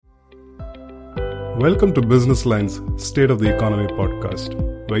Welcome to Business Line's State of the Economy podcast,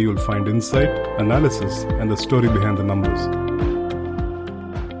 where you'll find insight, analysis, and the story behind the numbers.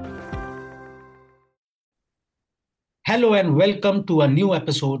 Hello and welcome to a new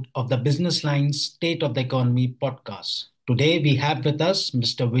episode of the Business Line State of the Economy podcast. Today we have with us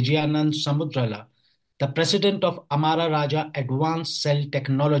Mr. Vijayanand Samudrala, the president of Amara Raja Advanced Cell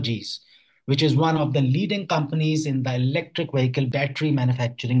Technologies, which is one of the leading companies in the electric vehicle battery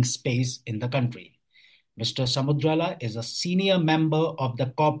manufacturing space in the country. Mr. Samudrala is a senior member of the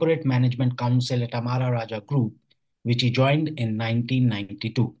Corporate Management Council at Amara Raja Group, which he joined in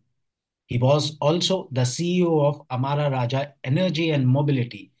 1992. He was also the CEO of Amara Raja Energy and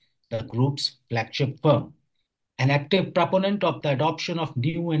Mobility, the group's flagship firm. An active proponent of the adoption of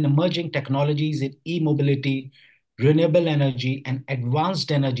new and emerging technologies in e-mobility, renewable energy, and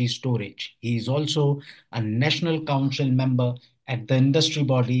advanced energy storage. He is also a National Council member at the industry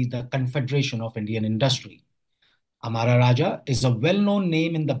body, the Confederation of Indian Industry. Amara Raja is a well-known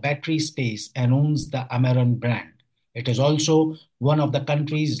name in the battery space and owns the Amaran brand. It is also one of the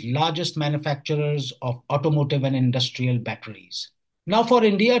country's largest manufacturers of automotive and industrial batteries. Now, for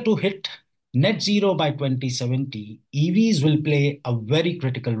India to hit net zero by 2070, EVs will play a very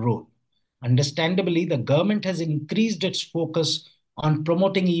critical role. Understandably, the government has increased its focus on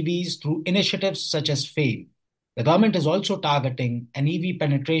promoting EVs through initiatives such as FAME. The government is also targeting an EV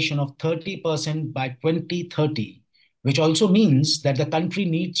penetration of 30% by 2030, which also means that the country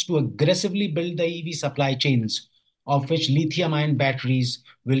needs to aggressively build the EV supply chains, of which lithium-ion batteries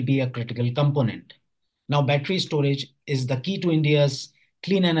will be a critical component. Now, battery storage is the key to India's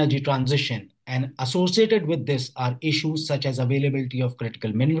clean energy transition, and associated with this are issues such as availability of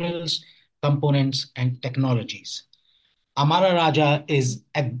critical minerals, components, and technologies. Amara Raja is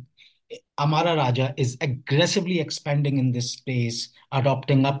Amara Raja is aggressively expanding in this space,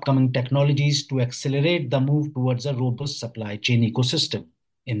 adopting upcoming technologies to accelerate the move towards a robust supply chain ecosystem.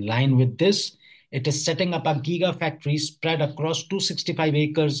 In line with this, it is setting up a giga factory spread across 265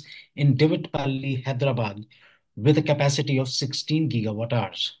 acres in Divitpalli, Hyderabad, with a capacity of 16 gigawatt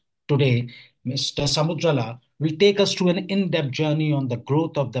hours. Today, Mr. Samudrala will take us through an in-depth journey on the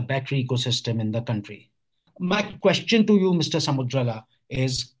growth of the battery ecosystem in the country. My question to you, Mr. Samudrala,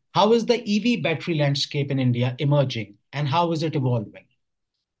 is how is the EV battery landscape in India emerging and how is it evolving?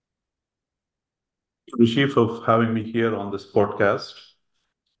 Rishi, for having me here on this podcast.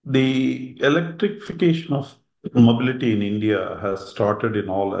 The electrification of mobility in India has started in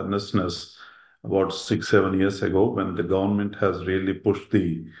all earnestness about 6, 7 years ago when the government has really pushed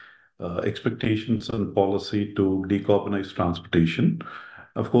the expectations and policy to decarbonize transportation.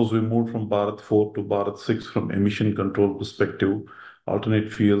 Of course, we moved from Bharat 4 to Bharat 6 from emission control perspective.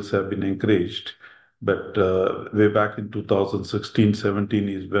 Alternate fuels have been encouraged. But way back in 2016-17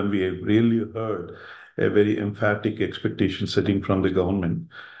 is when we have really heard a very emphatic expectation setting from the government.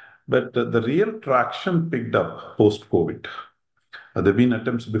 But the real traction picked up post-COVID. There have been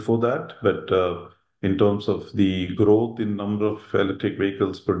attempts before that, but in terms of the growth in number of electric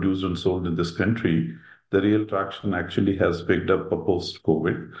vehicles produced and sold in this country, the real traction actually has picked up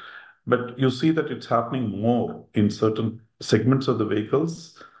post-COVID. But you see that it's happening more in certain segments of the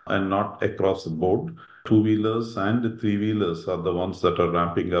vehicles and not across the board. Two-wheelers and three-wheelers are the ones that are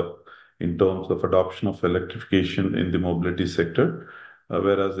ramping up in terms of adoption of electrification in the mobility sector,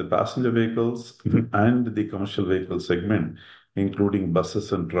 whereas the passenger vehicles and the commercial vehicle segment, including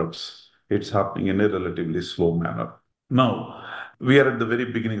buses and trucks, it's happening in a relatively slow manner. Now, we are at the very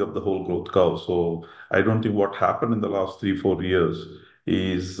beginning of the whole growth curve, so I don't think what happened in the last 3, 4 years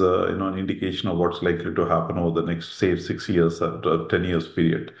is an indication of what's likely to happen over the next, say, 6 years or 10 years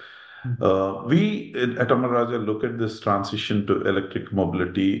period. We at Amara Raja look at this transition to electric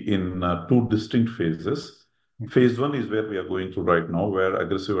mobility in two distinct phases. Phase one is where we are going through right now, where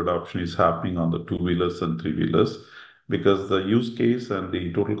aggressive adoption is happening on the two-wheelers and three-wheelers, because the use case and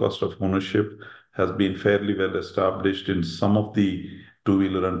the total cost of ownership has been fairly well established in some of the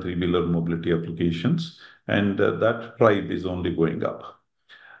two-wheeler and three-wheeler mobility applications, and that tribe is only going up.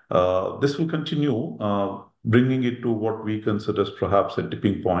 This will continue, bringing it to what we consider as perhaps a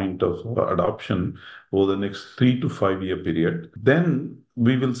tipping point of adoption over the next 3 to 5 year period. Then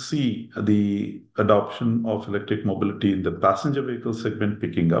we will see the adoption of electric mobility in the passenger vehicle segment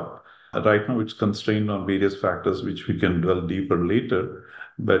picking up. Right now, it's constrained on various factors, which we can dwell deeper later.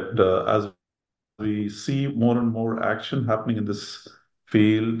 But as we see more and more action happening in this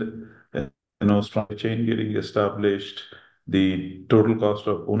field, strong chain getting established, the total cost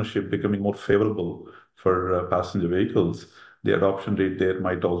of ownership becoming more favorable for passenger vehicles, the adoption rate there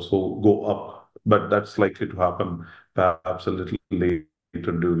might also go up. But that's likely to happen perhaps a little later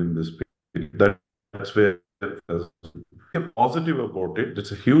during this period. That That's where we're positive about it.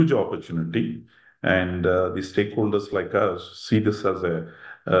 It's a huge opportunity, and the stakeholders like us see this as a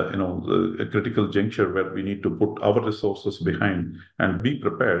critical juncture where we need to put our resources behind and be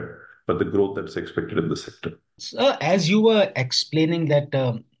prepared for the growth that's expected in the sector. So, as you were explaining that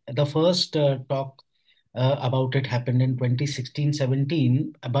the first talk about it happened in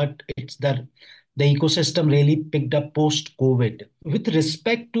 2016-17, but it's the ecosystem really picked up post-COVID. With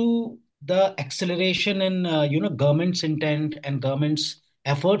respect to the acceleration in government's intent and government's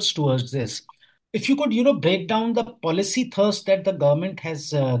efforts towards this, if you could break down the policy thrust that the government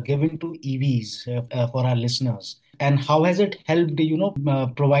has given to EVs for our listeners, and how has it helped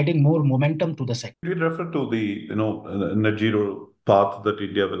providing more momentum to the sector? We refer to the net zero path that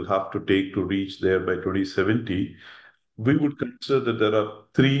India will have to take to reach there by 2070. We would consider that there are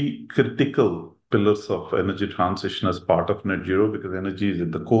three critical pillars of energy transition as part of net zero, because energy is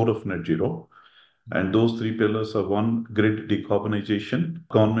at the core of net zero. And those three pillars are: one, grid decarbonization.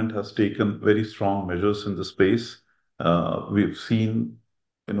 Government has taken very strong measures in the space. We've seen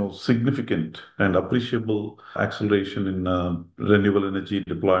significant and appreciable acceleration in renewable energy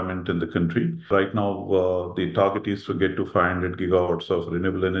deployment in the country. Right now, the target is to get to 500 gigawatts of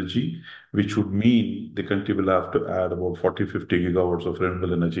renewable energy, which would mean the country will have to add about 40, 50 gigawatts of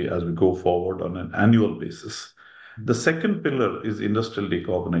renewable energy as we go forward on an annual basis. The second pillar is industrial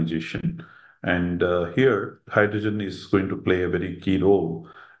decarbonization. And here, hydrogen is going to play a very key role.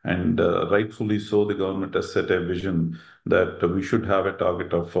 And rightfully so, the government has set a vision that we should have a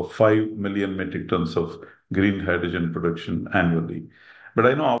target of 5 million metric tons of green hydrogen production annually. But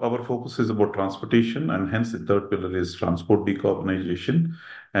I know our focus is about transportation, and hence the third pillar is transport decarbonization.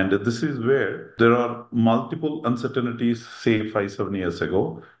 And this is where there are multiple uncertainties, say 5, 7 years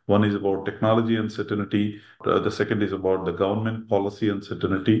ago. One is about technology uncertainty. The second is about the government policy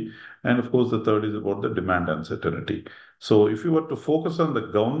uncertainty. And of course, the third is about the demand uncertainty. So if you were to focus on the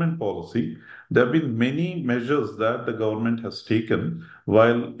government policy, there have been many measures that the government has taken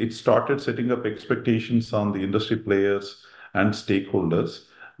while it started setting up expectations on the industry players and stakeholders.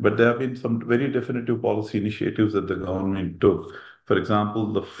 But there have been some very definitive policy initiatives that the government took. For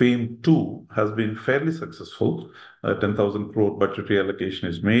example, the FAME 2 has been fairly successful. 10,000 crore budgetary allocation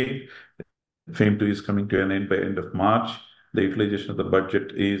is made. FAME 2 is coming to an end by end of March. The utilization of the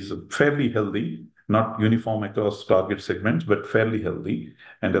budget is fairly healthy, not uniform across target segments, but fairly healthy.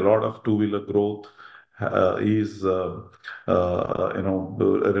 And a lot of two-wheeler growth is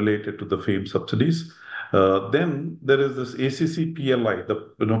related to the FAME subsidies. Then there is this ACC PLI,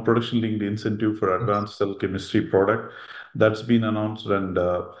 the production linked incentive for advanced cell chemistry product, that's been announced, and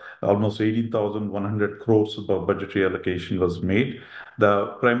almost 18,100 crores of budgetary allocation was made. The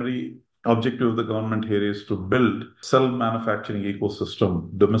primary objective of the government here is to build cell manufacturing ecosystem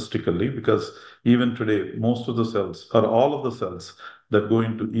domestically, because even today most of the cells, or all of the cells that go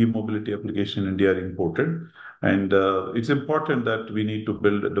into e-mobility application in India, are imported. And it's important that we need to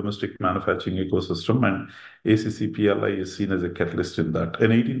build a domestic manufacturing ecosystem, and ACC PLI is seen as a catalyst in that.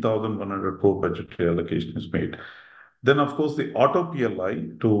 An 18,100 crore budgetary allocation is made. Then, of course, the auto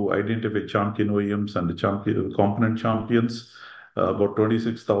PLI to identify champion OEMs and the champion component champions. About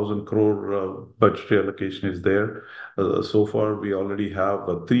 26,000 crore budgetary allocation is there. So far, we already have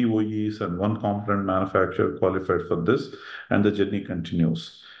three OEs and one component manufacturer qualified for this, and the journey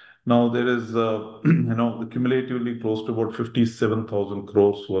continues. Now, there is, cumulatively close to about 57,000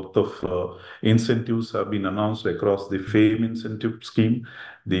 crores worth of incentives have been announced across the FAME incentive scheme,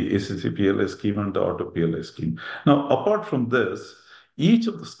 the ACC PLI scheme, and the auto PLI scheme. Now, apart from this, each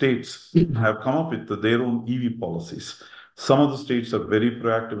of the states have come up with their own EV policies. Some of the states are very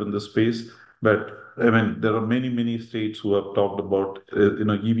proactive in this space, but I mean, there are many, many states who have talked about,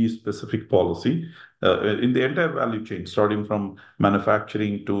 EV specific policy in the entire value chain, starting from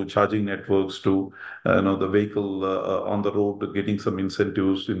manufacturing to charging networks to, the vehicle on the road, getting some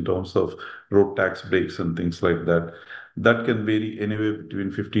incentives in terms of road tax breaks and things like that. That can vary anywhere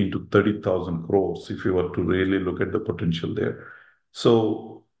between 15 to 30,000 crores if you were to really look at the potential there.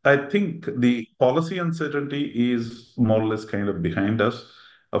 So I think the policy uncertainty is more or less kind of behind us.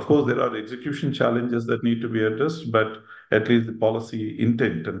 Of course, there are execution challenges that need to be addressed, but at least the policy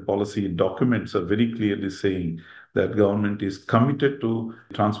intent and policy documents are very clearly saying that government is committed to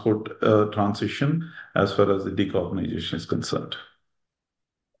transport transition as far as the decarbonization is concerned.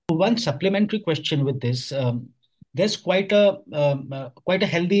 One supplementary question with this, there's quite a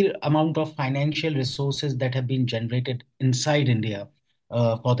healthy amount of financial resources that have been generated inside India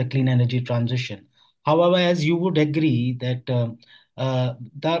for the clean energy transition. However, as you would agree that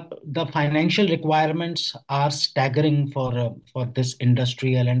The financial requirements are staggering for this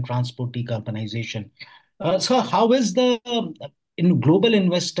industrial and transport decarbonization. So, how is the in global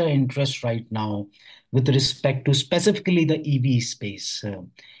investor interest right now with respect to specifically the EV space?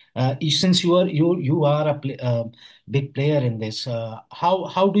 Since you are a big player in this,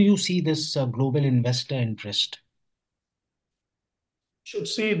 how do you see this global investor interest? Should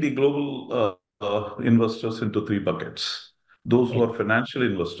see the global investors into three buckets. Those who Okay. are financial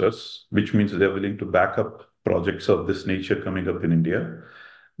investors, which means they're willing to back up projects of this nature coming up in India.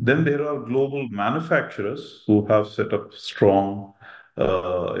 Then there are global manufacturers who have set up strong,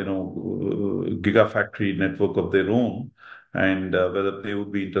 gigafactory network of their own, and whether they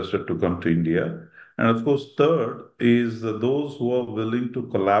would be interested to come to India. And of course, third is those who are willing to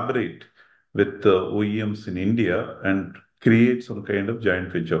collaborate with OEMs in India and create some kind of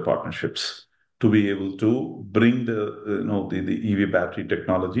joint venture partnerships to be able to bring the EV battery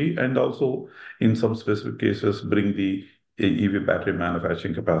technology and also in some specific cases bring the EV battery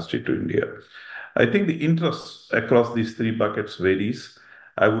manufacturing capacity to India. I think the interest across these three buckets varies.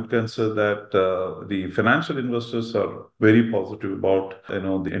 I would consider that the financial investors are very positive about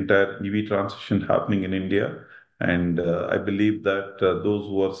the entire EV transition happening in India, and I believe that those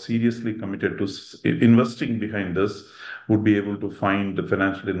who are seriously committed to investing behind this would be able to find the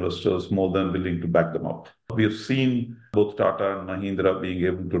financial investors more than willing to back them up. We have seen both Tata and Mahindra being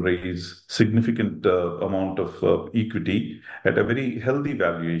able to raise significant amount of equity at a very healthy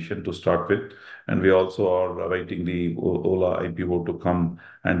valuation to start with. And we also are awaiting the Ola IPO to come.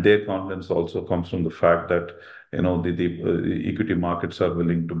 And their confidence also comes from the fact that the equity markets are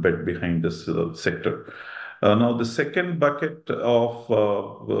willing to bet behind this sector. Now, the second bucket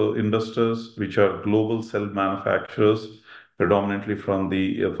of investors, which are global cell manufacturers, predominantly from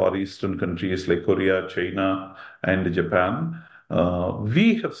the Far Eastern countries like Korea, China, and Japan,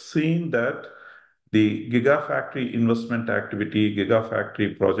 we have seen that the gigafactory investment activity,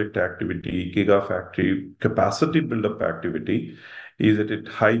 gigafactory project activity, gigafactory capacity buildup activity is at a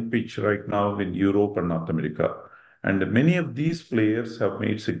high pitch right now in Europe and North America. And many of these players have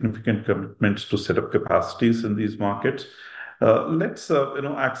made significant commitments to set up capacities in these markets. Let's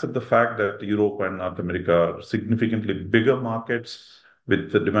accept the fact that Europe and North America are significantly bigger markets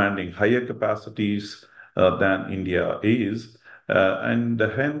with the demanding higher capacities than India is, and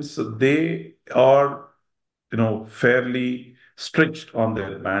hence they are fairly stretched on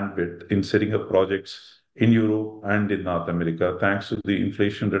their bandwidth in setting up projects in Europe and in North America. Thanks to the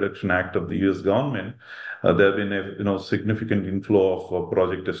Inflation Reduction Act of the US government, there have been a significant inflow of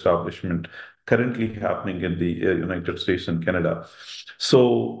project establishment currently happening in the United States and Canada.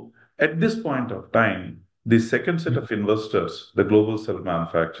 So at this point of time, the second set of investors, the global cell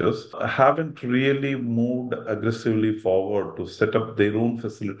manufacturers, haven't really moved aggressively forward to set up their own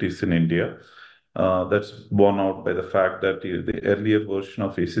facilities in India. That's borne out by the fact that the earlier version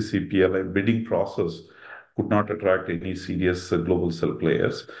of ACCPLI bidding process could not attract any serious global cell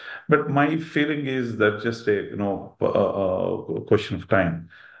players. But my feeling is that just a question of time.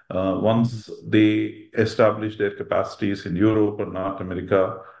 Once they establish their capacities in Europe or North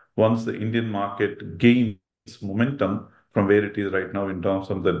America, once the Indian market gains momentum from where it is right now in terms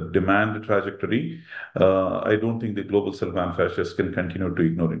of the demand trajectory, I don't think the global cell manufacturers can continue to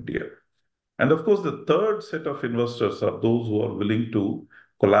ignore India. And of course, the third set of investors are those who are willing to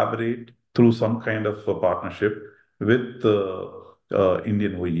collaborate through some kind of a partnership with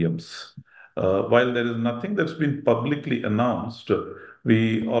Indian OEMs. While there is nothing that's been publicly announced,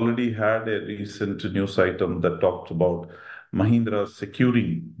 we already had a recent news item that talked about Mahindra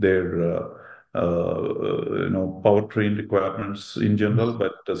securing their powertrain requirements in general,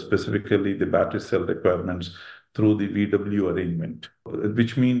 but specifically the battery cell requirements through the VW arrangement,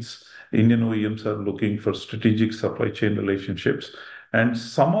 which means Indian OEMs are looking for strategic supply chain relationships, and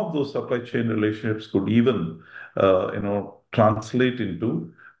some of those supply chain relationships could even, translate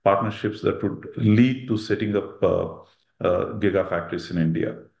into partnerships that would lead to setting up gigafactories in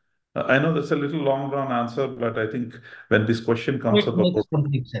India. I know that's a little long drawn answer, but I think when this question comes It up about makes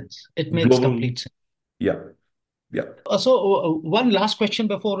complete sense. It makes global, complete sense. yeah, yeah. One last question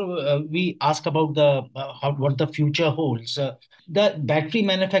before we ask about what the future holds. The battery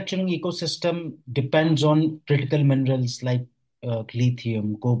manufacturing ecosystem depends on critical minerals like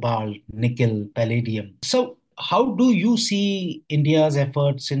lithium, cobalt, nickel, palladium. So, how do you see India's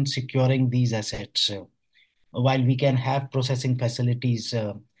efforts in securing these assets? While we can have processing facilities,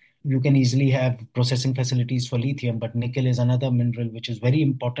 you can easily have processing facilities for lithium, but nickel is another mineral which is very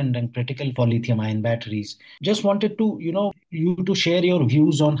important and critical for lithium ion batteries. Just wanted to, you to share your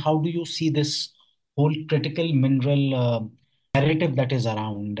views on how do you see this whole critical mineral narrative that is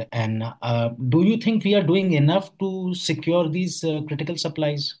around. And do you think we are doing enough to secure these critical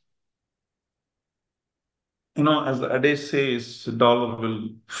supplies? As the adage says, dollar will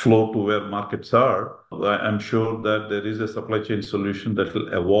flow to where markets are. I'm sure that there is a supply chain solution that will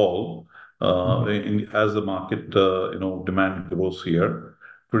evolve as the market, demand grows here.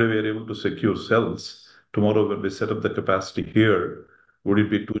 Today, we are able to secure cells. Tomorrow, when we set up the capacity here, would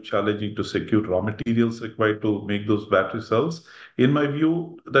it be too challenging to secure raw materials required to make those battery cells? In my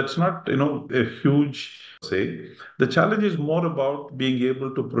view, that's not, a huge say. The challenge is more about being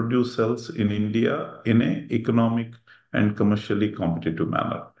able to produce cells in India in an economic and commercially competitive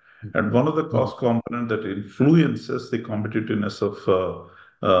manner. And one of the cost component that influences the competitiveness of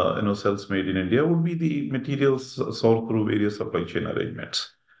cells made in India would be the materials sold through various supply chain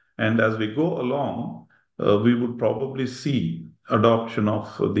arrangements. And as we go along, we would probably see adoption of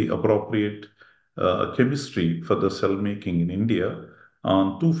the appropriate chemistry for the cell making in India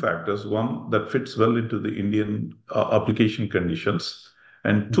on two factors. One, that fits well into the Indian application conditions,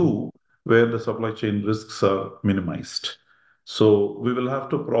 and two, where the supply chain risks are minimized. So we will have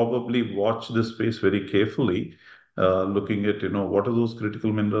to probably watch this space very carefully, looking at what are those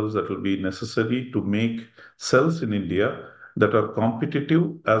critical minerals that will be necessary to make cells in India that are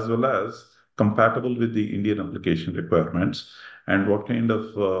competitive as well as compatible with the Indian application requirements, and what kind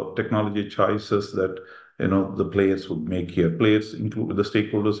of technology choices that the players would make here. Players include the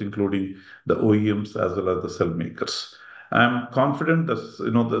stakeholders, including the OEMs as well as the cell makers. I'm confident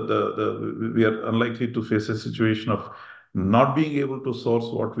that we are unlikely to face a situation of not being able to source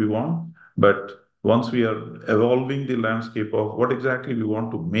what we want, but once we are evolving the landscape of what exactly we want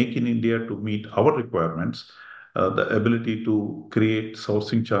to make in India to meet our requirements, the ability to create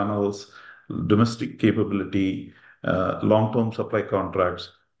sourcing channels, domestic capability, long-term supply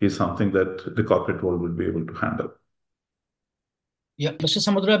contracts is something that the corporate world will be able to handle. Yeah, Mr.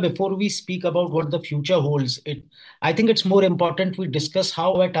 Samudra, before we speak about what the future holds, I think it's more important we discuss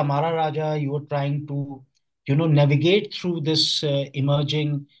how at Amara Raja you are trying to, navigate through this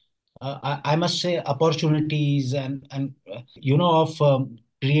emerging, I must say, opportunities of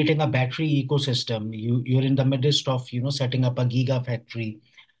creating a battery ecosystem. You're in the midst of, setting up a giga factory.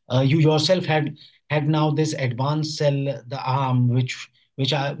 You yourself had now this advanced cell, the arm, which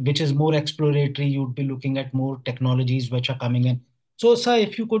is more exploratory. You'd be looking at more technologies which are coming in. So, sir,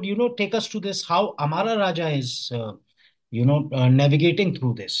 if you could, take us to this, how Amara Raja is, navigating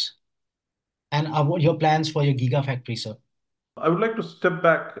through this, and what your plans for your giga factory, sir. I would like to step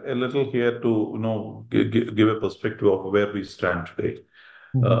back a little here to give a perspective of where we stand today.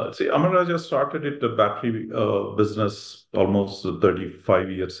 See, Amara Raja started it, the battery business almost 35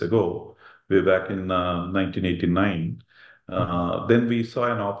 years ago, way back in 1989. Then we saw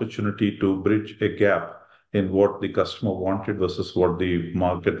an opportunity to bridge a gap in what the customer wanted versus what the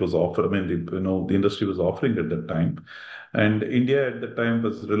market was offering. I mean, the industry was offering at that time. And India at that time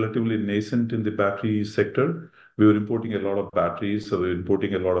was relatively nascent in the battery sector. We were importing a lot of batteries, so we were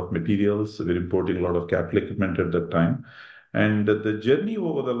importing a lot of materials, we were importing a lot of capital equipment at that time. And the journey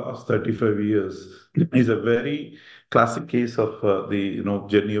over the last 35 years is a very classic case of the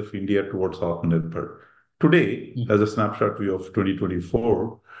journey of India towards Atmanirbhar. Today, as a snapshot view of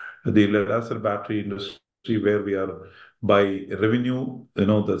 2024, the lead acid battery industry, where we are by revenue,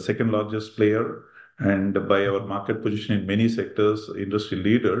 the second largest player, and by our market position in many sectors, industry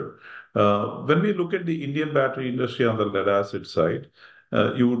leader. When we look at the Indian battery industry on the lead acid side,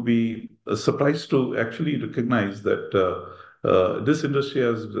 you would be surprised to actually recognize that this industry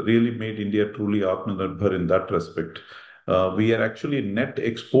has really made India truly Atmanirbhar in that respect. We are actually a net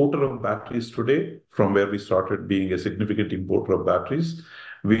exporter of batteries today from where we started being a significant importer of batteries.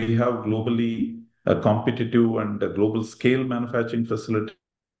 We have globally competitive and global scale manufacturing facilities.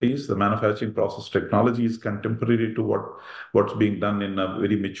 The manufacturing process technology is contemporary to what's being done in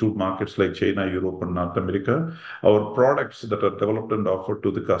very mature markets like China, Europe, and North America. Our products that are developed and offered to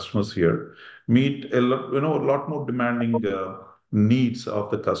the customers here meet a lot more demanding needs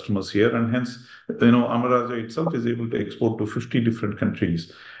of the customers here, and hence, Amara Raja itself is able to export to 50 different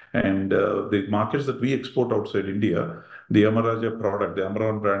countries. And the markets that we export outside India, the Amara Raja product, the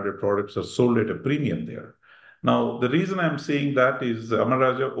Amaron branded products are sold at a premium there. Now, the reason I'm saying that is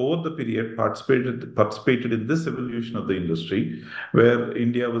Amara Raja over the period participated in this evolution of the industry, where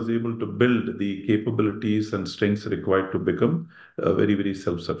India was able to build the capabilities and strengths required to become very, very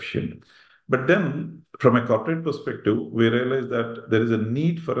self-sufficient. But then, from a corporate perspective, we realized that there is a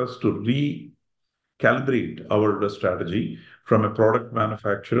need for us to recalibrate our strategy from a product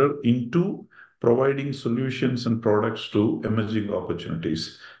manufacturer into providing solutions and products to emerging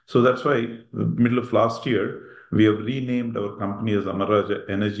opportunities. So that's why, middle of last year, We have renamed our company as Amara Raja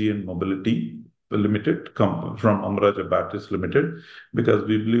Energy and Mobility Limited, from Amara Raja Batteries Limited, because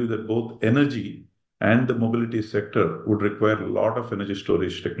we believe that both energy and the mobility sector would require a lot of energy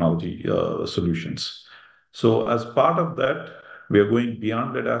storage technology solutions. So, as part of that, we are going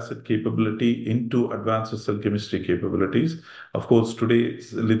beyond lead acid capability into advanced cell chemistry capabilities. Of course, today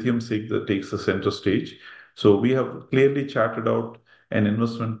lithium takes the center stage. So we have clearly charted out an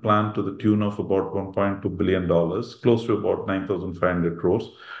investment plan to the tune of about $1.2 billion, close to about 9,500 crores,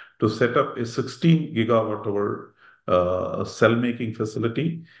 to set up a 16 gigawatt hour cell making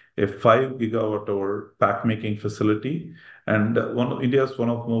facility, a 5 gigawatt hour pack making facility, and India's one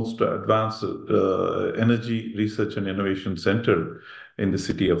of the most advanced energy research and innovation center in the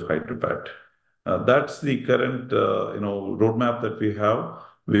city of Hyderabad. That's the current roadmap that we have.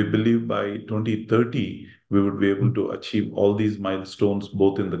 We believe by 2030 we would be able to achieve all these milestones,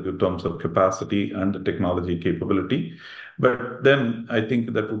 both in the terms of capacity and the technology capability. But then I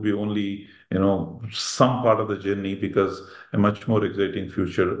think that would be only some part of the journey, because a much more exciting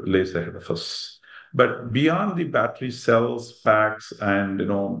future lays ahead of us. But beyond the battery cells, packs,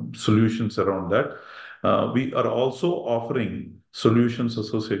 and solutions around that, we are also offering solutions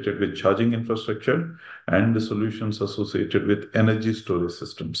associated with charging infrastructure and the solutions associated with energy storage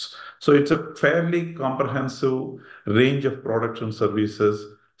systems. So it's a fairly comprehensive range of products and services,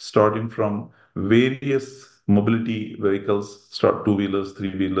 starting from various mobility vehicles, start two-wheelers,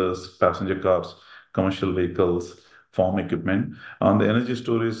 three-wheelers, passenger cars, commercial vehicles, farm equipment. On the energy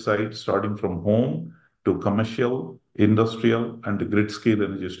storage side, starting from home to commercial, industrial, and the grid scale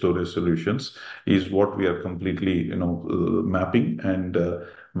energy storage solutions is what we are completely mapping, and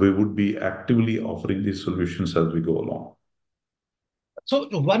we would be actively offering these solutions as we go along. So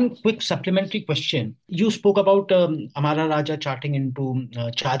one quick supplementary question. You spoke about Amara Raja charting into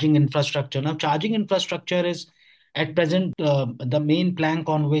charging infrastructure. Now, charging infrastructure is at present the main plank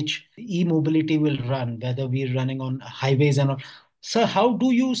on which e-mobility will run, whether we're running on highways and all. So how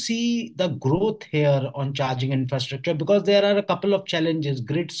do you see the growth here on charging infrastructure? Because there are a couple of challenges.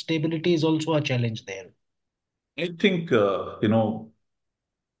 Grid stability is also a challenge there. I think,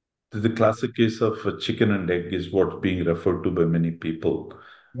 the classic case of a chicken and egg is what's being referred to by many people.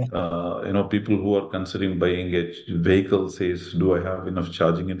 Yeah. People who are considering buying a vehicle says, do I have enough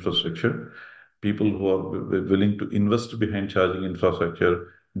charging infrastructure? People who are willing to invest behind charging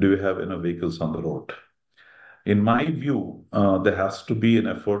infrastructure, do we have enough vehicles on the road? In my view, there has to be an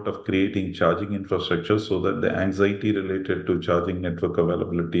effort of creating charging infrastructure so that the anxiety related to charging network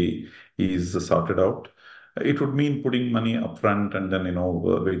availability is sorted out. It would mean putting money upfront and then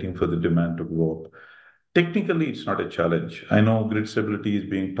waiting for the demand to go up. Technically, it's not a challenge. I know grid stability is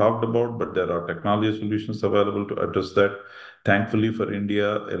being talked about, but there are technology solutions available to address that. Thankfully for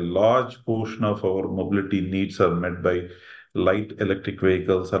India, a large portion of our mobility needs are met by light electric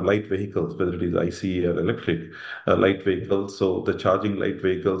vehicles or light vehicles, whether it is ICE or electric light vehicles. So the charging light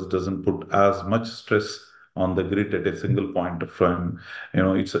vehicles doesn't put as much stress on the grid at a single point of time.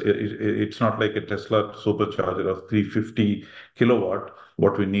 It's not like a Tesla supercharger of 350 kilowatt.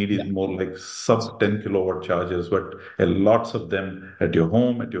 What we need is more like sub 10 kilowatt chargers, but lots of them at your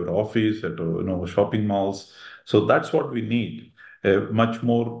home, at your office, at shopping malls. So that's what we need. Much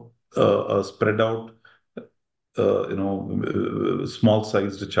more spread out, small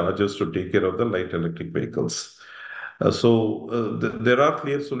sized chargers to take care of the light electric vehicles. There are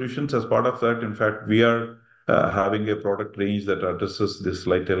clear solutions as part of that. In fact, we are having a product range that addresses this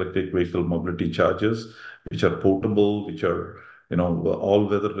light electric vehicle mobility chargers, which are portable, which are all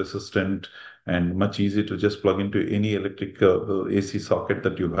weather resistant, and much easy to just plug into any electric AC socket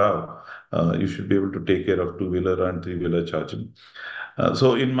that you have. You should be able to take care of two-wheeler and three-wheeler charging.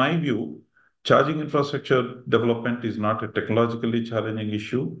 So in my view, charging infrastructure development is not a technologically challenging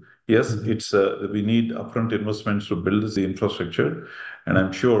issue. Yes, it's we need upfront investments to build the infrastructure, and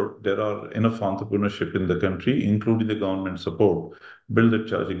I'm sure there are enough entrepreneurship in the country, including the government support, build the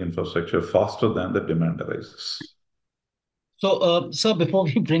charging infrastructure faster than the demand arises. So, sir, before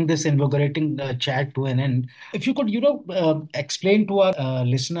we bring this invigorating chat to an end, if you could, explain to our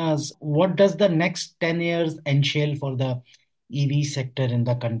listeners, what does the next 10 years entail for the EV sector in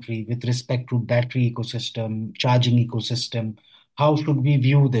the country with respect to battery ecosystem, charging ecosystem? How should we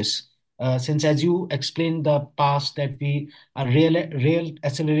view this? Since, as you explained the past, that a real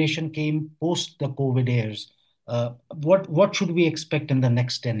acceleration came post the COVID years. What should we expect in the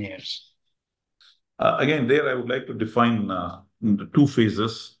next 10 years? Again, there I would like to define the two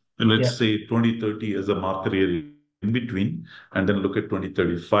phases. Let's Yeah. say 2030 as a marker year in between, and then look at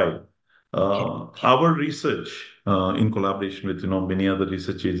 2035. Okay. Our research, in collaboration with many other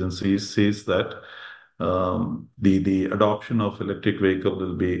research agencies, says that The adoption of electric vehicle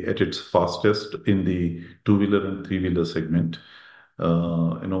will be at its fastest in the two-wheeler and three-wheeler segment.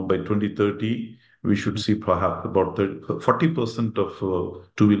 By 2030, we should see perhaps about 40% of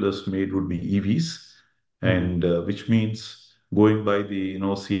two-wheelers made would be EVs, and which means going by the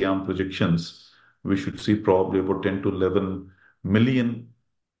SIAM projections, we should see probably about 10 to 11 million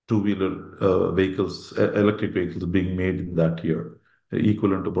two-wheeler vehicles, electric vehicles being made in that year,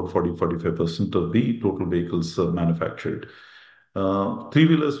 equivalent to about 40-45% of the total vehicles manufactured.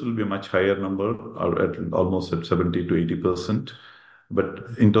 Three-wheelers will be a much higher number, or almost at 70 to 80%.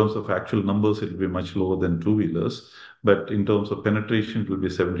 But in terms of actual numbers, it will be much lower than two-wheelers. But in terms of penetration, it will be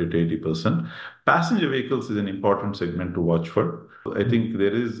 70 to 80%. Passenger vehicles is an important segment to watch for. I think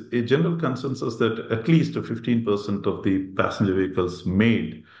there is a general consensus that at least 15% of the passenger vehicles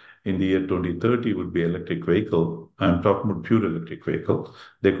made in the year 2030 would be electric vehicle. I'm talking about pure electric vehicle.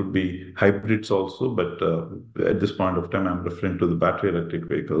 There could be hybrids also, but at this point of time, I'm referring to the battery electric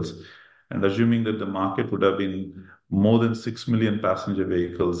vehicles. And assuming that the market would have been more than 6 million passenger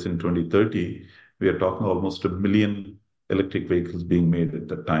vehicles in 2030, we are talking almost 1 million electric vehicles being made at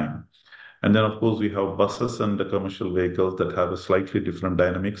that time. And then, of course, we have buses and the commercial vehicles that have a slightly different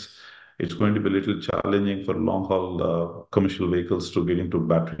dynamics. It's going to be a little challenging for long-haul commercial vehicles to get into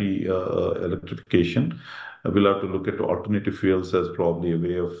battery electrification. We'll have to look at alternative fuels as probably a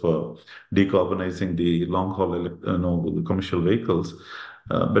way of decarbonizing the long-haul the commercial vehicles.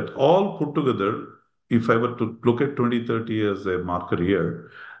 But all put together, if I were to look at 2030 as a marker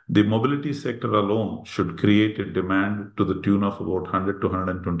year, the mobility sector alone should create a demand to the tune of about 100 to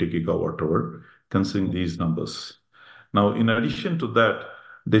 120 gigawatt hour, considering these numbers. Now, in addition to that,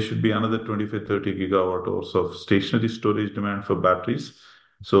 there should be another 25-30 gigawatt hours of stationary storage demand for batteries.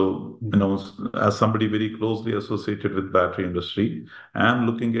 So, as somebody very closely associated with battery industry, I'm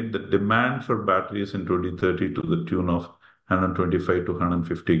looking at the demand for batteries in 2030 to the tune of 125 to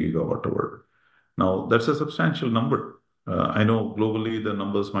 150 gigawatt hour. Now, that's a substantial number. I know globally the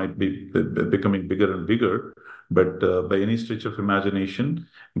numbers might be becoming bigger and bigger, but by any stretch of imagination,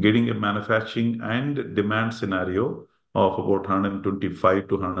 getting a manufacturing and demand scenario of about 125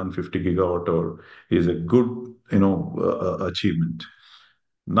 to 150 gigawatt hour is a good, achievement.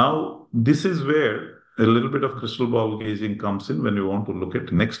 Now, this is where a little bit of crystal ball gazing comes in when we want to look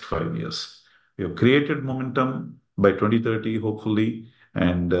at next 5 years. We have created momentum by 2030, hopefully,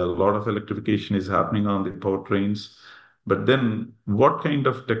 and a lot of electrification is happening on the powertrains. But then what kind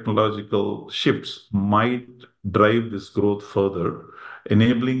of technological shifts might drive this growth further,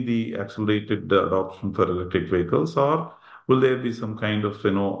 enabling the accelerated adoption for electric vehicles, or will there be some kind of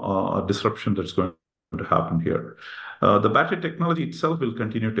disruption that's going to happen here? The battery technology itself will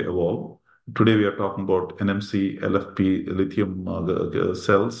continue to evolve. Today we are talking about NMC, LFP, lithium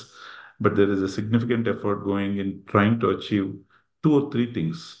cells, but there is a significant effort going in trying to achieve two or three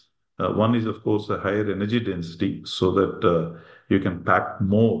things. One is, of course, a higher energy density so that you can pack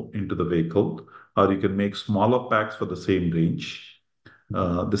more into the vehicle, or you can make smaller packs for the same range.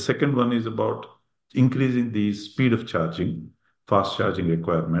 The second one is about increasing the speed of charging, fast charging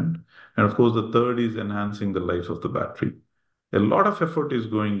requirement. And of course, the third is enhancing the life of the battery. A lot of effort is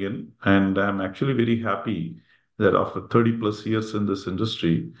going in, and I'm actually very happy that after 30 plus years in this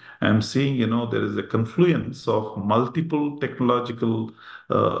industry, I'm seeing, there is a confluence of multiple technological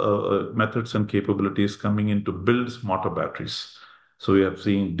methods and capabilities coming in to build smarter batteries. So we have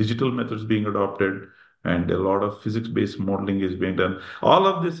seen digital methods being adopted, and a lot of physics-based modeling is being done. All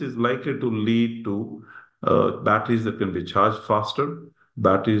of this is likely to lead to batteries that can be charged faster,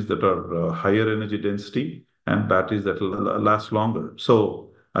 batteries that are higher energy density, and batteries that will last longer.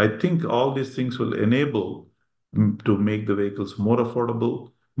 So I think all these things will enable to make the vehicles more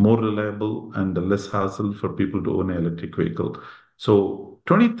affordable, more reliable, and less hassle for people to own an electric vehicle. So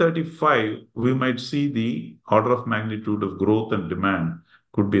 2035, we might see the order of magnitude of growth and demand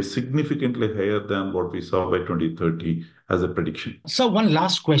could be significantly higher than what we saw by 2030 as a prediction. So one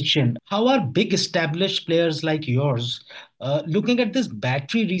last question. How are big established players like yours looking at this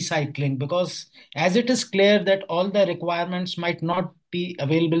battery recycling? Because as it is clear that all the requirements might not be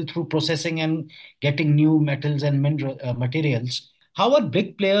available through processing and getting new metals and materials, how are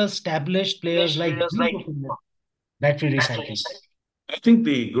big players, established players like you looking at battery recycling? I think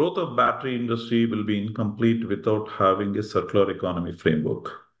the growth of battery industry will be incomplete without having a circular economy framework.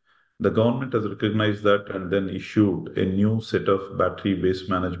 The government has recognized that and then issued a new set of battery waste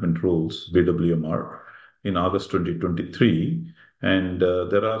management rules, BWMR, in August 2023. And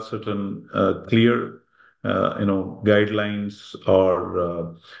there are certain clear guidelines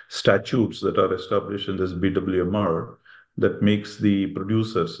or statutes that are established in this BWMR that makes the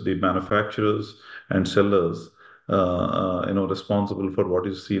producers, the manufacturers and sellers, responsible for what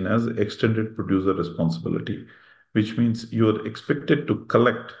is seen as extended producer responsibility, which means you are expected to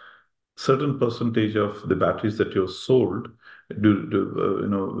collect certain percentage of the batteries that you've sold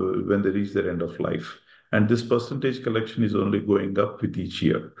when they reach their end of life. And this percentage collection is only going up with each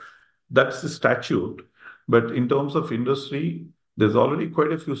year. That's the statute. But in terms of industry, there's already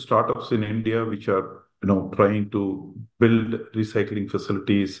quite a few startups in India which are, trying to build recycling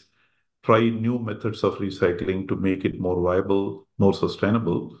facilities, try new methods of recycling to make it more viable, more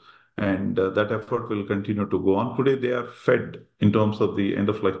sustainable. And that effort will continue to go on. Today, they are fed in terms of the end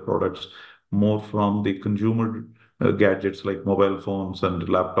of life products more from the consumer gadgets like mobile phones and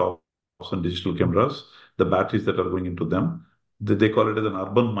laptops and digital cameras, the batteries that are going into them. They call it as an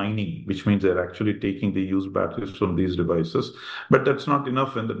urban mining, which means they're actually taking the used batteries from these devices. But that's not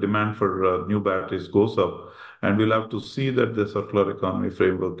enough when the demand for new batteries goes up. And we'll have to see that the circular economy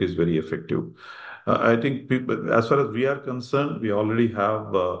framework is very effective. I think people, as far as we are concerned, we already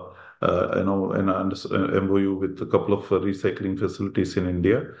have an MOU with a couple of recycling facilities in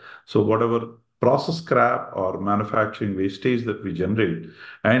India. So whatever process scrap or manufacturing wastage that we generate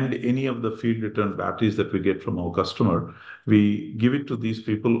and any of the field return batteries that we get from our customer, we give it to these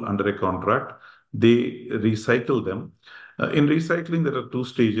people under a contract. They recycle them. In recycling, there are two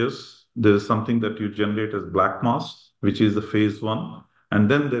stages. There is something that you generate as black mass, which is the phase one. And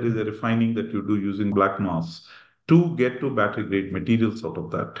then there is a refining that you do using black mass to get to battery grade materials out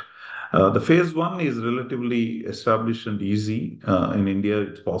of that. The phase one is relatively established and easy. In India,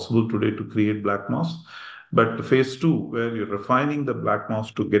 it's possible today to create black mass. But phase two, where you're refining the black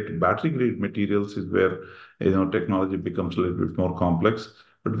mass to get battery grade materials, is where technology becomes a little bit more complex.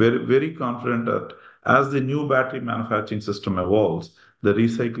 But very, very confident that as the new battery manufacturing system evolves, the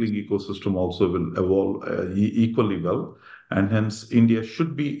recycling ecosystem also will evolve equally well. And hence, India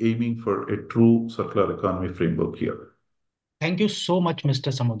should be aiming for a true circular economy framework here. Thank you so much,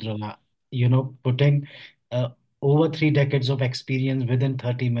 Mr. Samudrala. Putting over 3 decades of experience within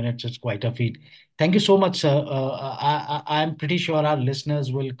 30 minutes is quite a feat. Thank you so much, sir. I'm pretty sure our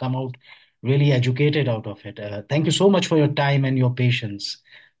listeners will come out really educated out of it. Thank you so much for your time and your patience.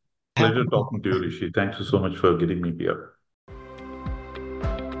 Have Pleasure talking to you, Rishi. Thank you so much for getting me here.